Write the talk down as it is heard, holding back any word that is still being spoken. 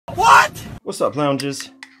What's up,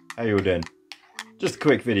 loungers? How you all doing? Just a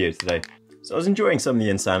quick video today. So I was enjoying some of the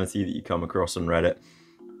insanity that you come across on Reddit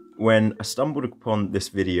when I stumbled upon this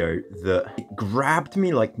video that it grabbed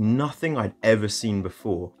me like nothing I'd ever seen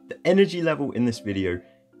before. The energy level in this video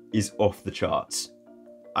is off the charts.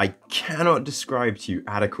 I cannot describe to you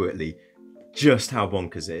adequately just how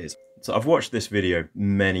bonkers it is. So I've watched this video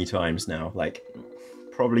many times now, like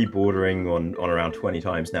probably bordering on around 20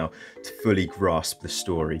 times now to fully grasp the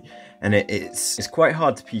story. And it's quite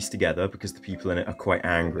hard to piece together because the people in it are quite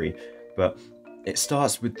angry. But it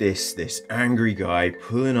starts with this angry guy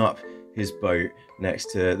pulling up his boat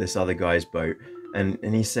next to this other guy's boat. And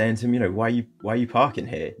he's saying to him, you know, why are you parking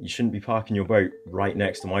here? You shouldn't be parking your boat right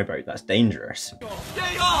next to my boat. That's dangerous.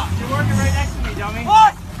 Stay off! You're working right next to me, dummy.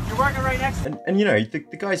 What? You're working right next to me. And you know, the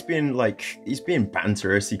guy's being like, he's being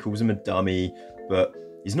banterous. He calls him a dummy, but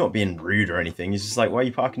he's not being rude or anything. He's just like, why are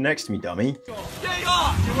you parking next to me, dummy? Stay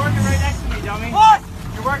off! You're working right next to me, dummy. What?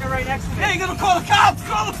 You're working right next to me. Hey, you gonna call the cops?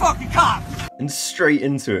 Call the fucking cops! And straight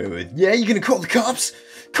into it with, yeah, you're gonna call the cops?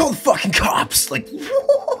 Call the fucking cops! Like,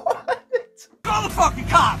 what? Call the fucking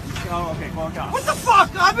cops! Oh, okay, call the cops. What the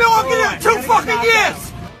fuck? I've been working here 2 fucking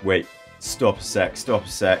years! Wait, stop a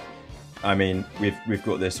sec. I mean, we've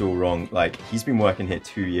got this all wrong. Like, he's been working here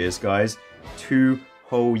 2 years, guys. 2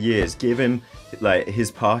 whole years. Give him, like,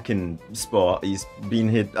 his parking spot. He's been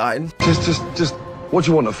here. Just, what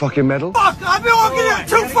do you want, a fucking medal? Fuck, I've been working here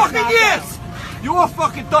 2 fucking years! You're a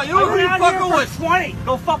fucking thought. You know who you fucking with? 20.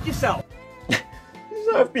 Go fuck yourself.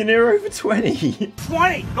 I've been here over 20.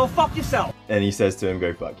 20. Go fuck yourself. And he says to him,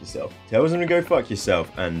 go fuck yourself. Tells him to go fuck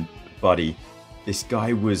yourself. And, buddy, this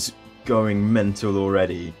guy was going mental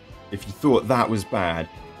already. If you thought that was bad,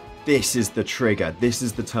 this is the trigger. This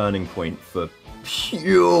is the turning point for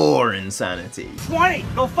pure insanity. 20.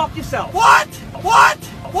 Go fuck yourself. What? What?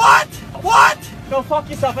 What? What? Go fuck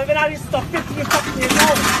yourself. I've been out here since I'm 15 fucking years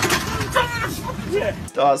old. Yeah.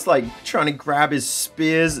 Starts like trying to grab his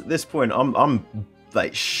spears. At this point, I'm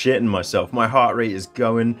like shitting myself. My heart rate is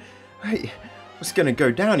going. Hey, what's gonna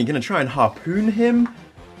go down? You gonna try and harpoon him?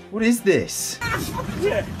 What is this?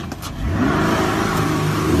 Yeah.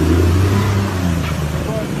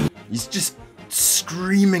 He's just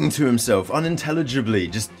screaming to himself unintelligibly,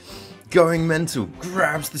 just going mental,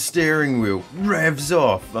 grabs the steering wheel, revs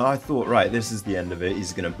off. I thought, right, this is the end of it.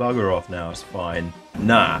 He's gonna bugger off now, it's fine.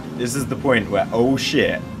 Nah, this is the point where, oh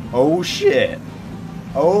shit, oh shit,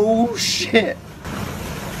 oh shit.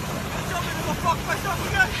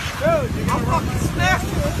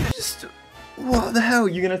 Just, what the hell?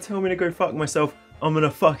 You're gonna tell me to go fuck myself? I'm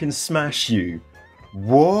gonna fucking smash you.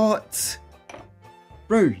 What?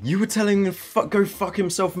 Bro, you were telling him to go fuck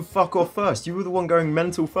himself and fuck off first. You were the one going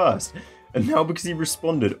mental first. And now because he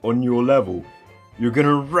responded on your level, you're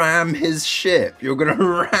gonna ram his ship. You're gonna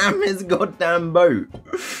ram his goddamn boat.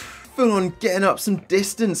 Full on getting up some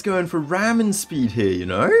distance, going for ramming speed here, you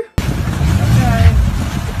know? Okay.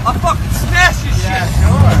 I'll fucking smash your shit.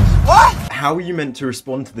 Sure. What? How are you meant to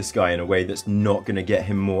respond to this guy in a way that's not gonna get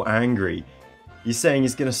him more angry? He's saying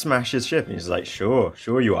he's gonna smash his ship, and he's like, sure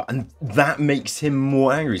you are. And that makes him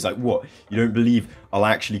more angry. He's like, what? You don't believe I'll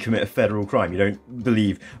actually commit a federal crime? You don't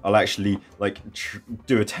believe I'll actually, like,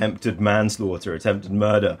 do attempted manslaughter, attempted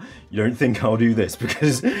murder? You don't think I'll do this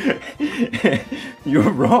because you're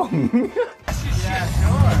wrong. Yeah,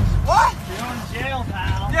 sure. What? You're going to jail,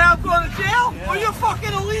 pal. Yeah, I'm going to jail? Yeah. Well, you're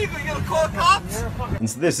fucking illegal. You gonna call cops? And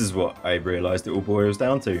so this is what I realized it all boils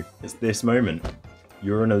down to. It's this moment.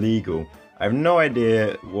 You're an illegal. I have no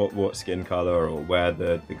idea what skin color or where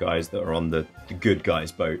the guys that are on the good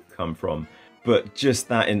guys boat come from. But just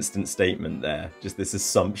that instant statement there, just this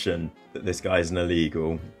assumption that this guy's an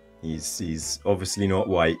illegal. He's obviously not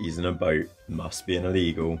white, he's in a boat, must be an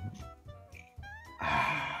illegal.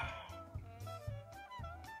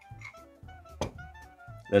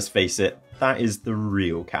 Let's face it, that is the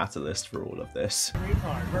real catalyst for all of this.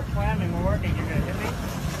 Retard, we're clamming, we're working, you're gonna hit me?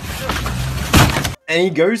 And he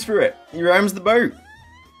goes for it. He rams the boat.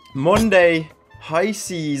 Monday, high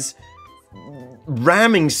seas,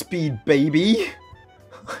 ramming speed, baby.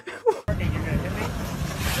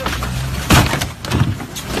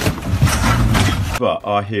 But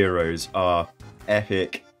our heroes, our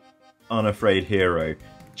epic, unafraid hero,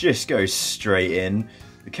 just goes straight in.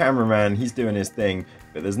 The cameraman, he's doing his thing,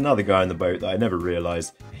 but there's another guy in the boat that I never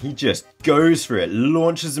realized. He just goes for it,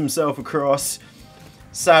 launches himself across,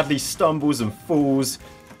 sadly stumbles and falls,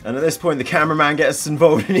 and at this point the cameraman gets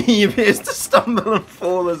involved and he appears to stumble and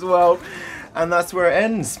fall as well, and that's where it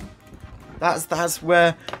ends. That's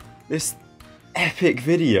where this epic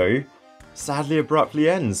video sadly abruptly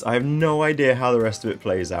ends. I have no idea how the rest of it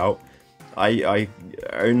plays out. I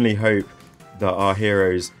only hope that our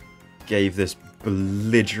heroes gave this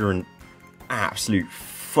belligerent, absolute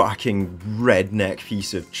fucking redneck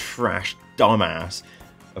piece of trash dumbass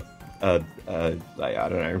like, I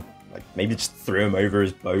don't know, like maybe just threw him over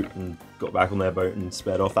his boat and got back on their boat and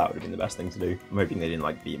sped off. That would have been the best thing to do. I'm hoping they didn't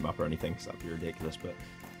like beat him up or anything, because that'd be ridiculous, but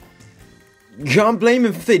can't blame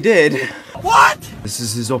him if they did. What? This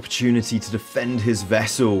is his opportunity to defend his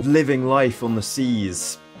vessel, living life on the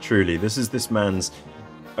seas. Truly, this is this man's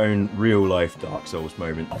own real life Dark Souls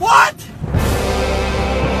moment. What?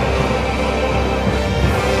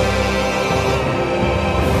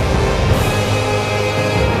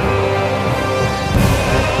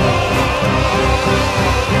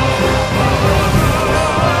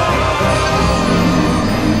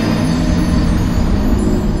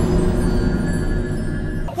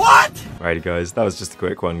 Alrighty guys, that was just a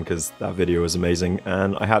quick one because that video was amazing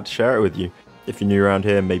and I had to share it with you. If you're new around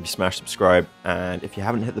here, maybe smash subscribe, and if you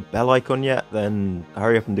haven't hit the bell icon yet, then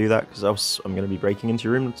hurry up and do that, because else I'm going to be breaking into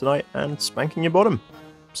your room tonight and spanking your bottom.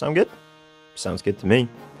 Sound good? Sounds good to me.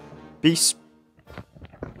 Peace.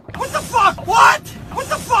 What the fuck? What? What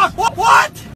the fuck? What?